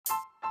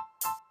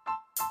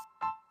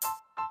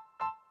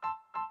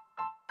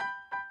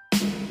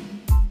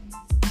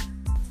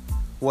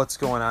What's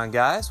going on,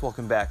 guys?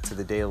 Welcome back to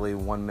the Daily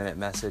 1 Minute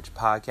Message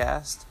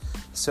podcast.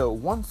 So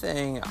one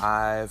thing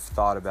I've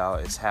thought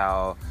about is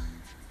how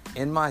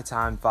in my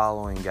time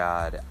following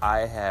God, I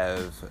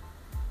have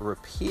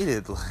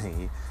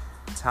repeatedly,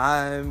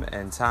 time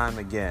and time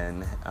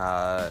again,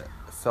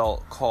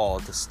 felt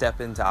called to step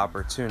into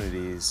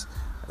opportunities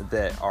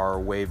that are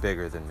way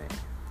bigger than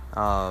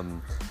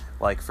me.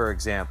 Like, for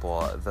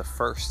example, the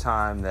first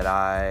time that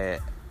I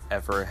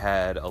ever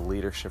had a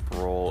leadership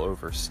role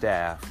over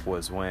staff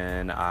was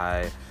when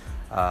I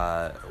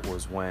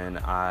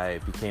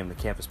became the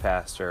campus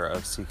pastor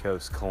of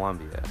Seacoast,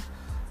 Columbia.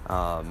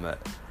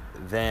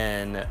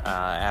 Then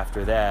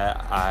after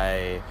that,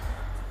 I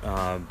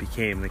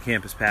became the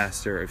campus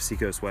pastor of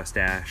Seacoast West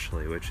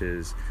Ashley, which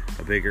is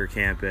a bigger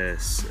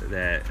campus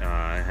that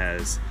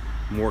has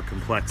more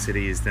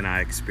complexities than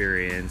I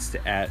experienced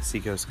at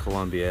Seacoast,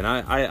 Columbia. And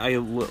I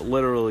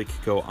literally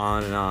could go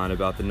on and on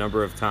about the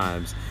number of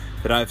times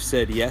that I've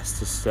said yes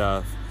to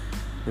stuff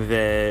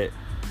that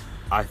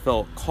I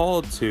felt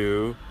called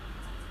to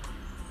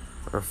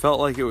or felt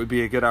like it would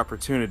be a good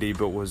opportunity,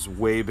 but was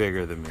way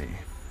bigger than me.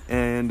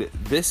 And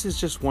this is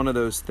just one of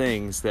those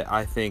things that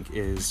I think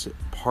is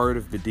part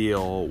of the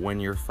deal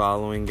when you're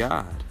following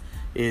God.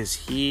 Is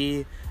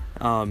He,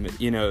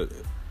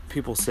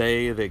 people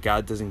say that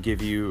God doesn't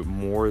give you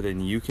more than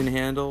you can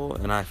handle,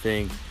 and I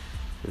think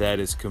that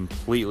is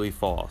completely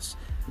false.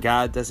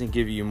 God doesn't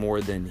give you more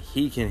than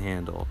He can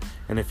handle.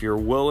 And if you're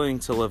willing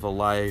to live a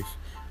life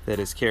that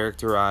is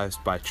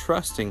characterized by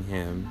trusting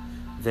Him,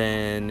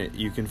 then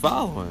you can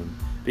follow Him.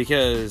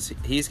 Because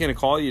He's going to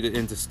call you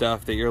into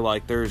stuff that you're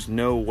like, there's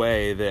no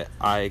way that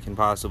I can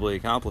possibly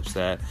accomplish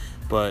that.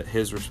 But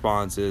His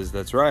response is,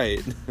 that's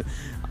right.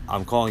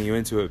 I'm calling you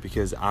into it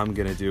because I'm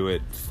going to do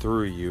it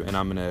through you, and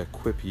I'm going to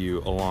equip you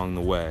along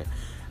the way.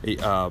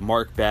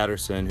 Mark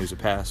Batterson, who's a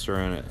pastor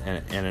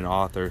and an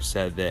author,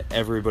 said that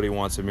everybody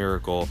wants a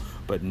miracle,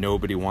 but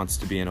nobody wants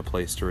to be in a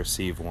place to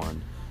receive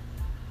one.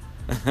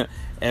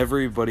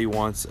 Everybody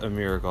wants a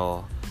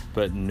miracle,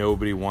 but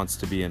nobody wants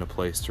to be in a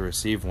place to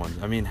receive one.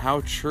 I mean,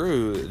 how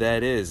true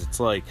that is.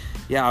 It's like,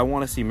 yeah, I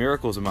want to see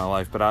miracles in my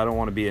life, but I don't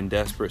want to be in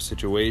desperate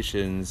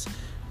situations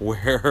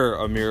where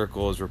a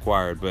miracle is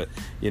required. But,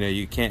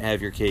 you can't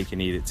have your cake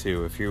and eat it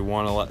too. If you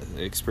want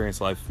to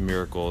experience life of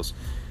miracles,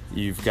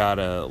 you've got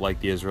to,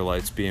 like the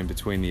Israelites, be in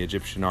between the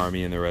Egyptian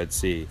army and the Red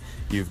Sea.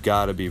 You've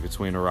got to be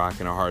between a rock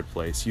and a hard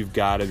place. You've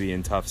got to be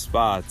in tough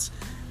spots.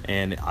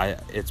 And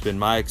it's been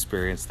my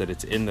experience that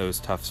it's in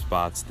those tough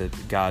spots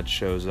that God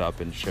shows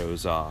up and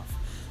shows off.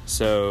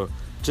 So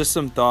just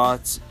some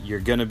thoughts. You're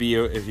going to be,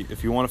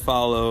 if you want to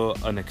follow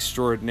an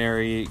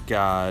extraordinary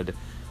God,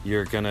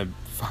 you're going to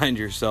find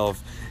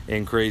yourself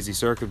in crazy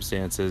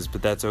circumstances,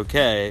 but that's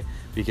okay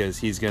because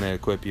He's going to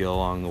equip you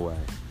along the way.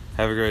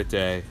 Have a great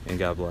day, and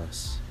God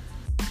bless.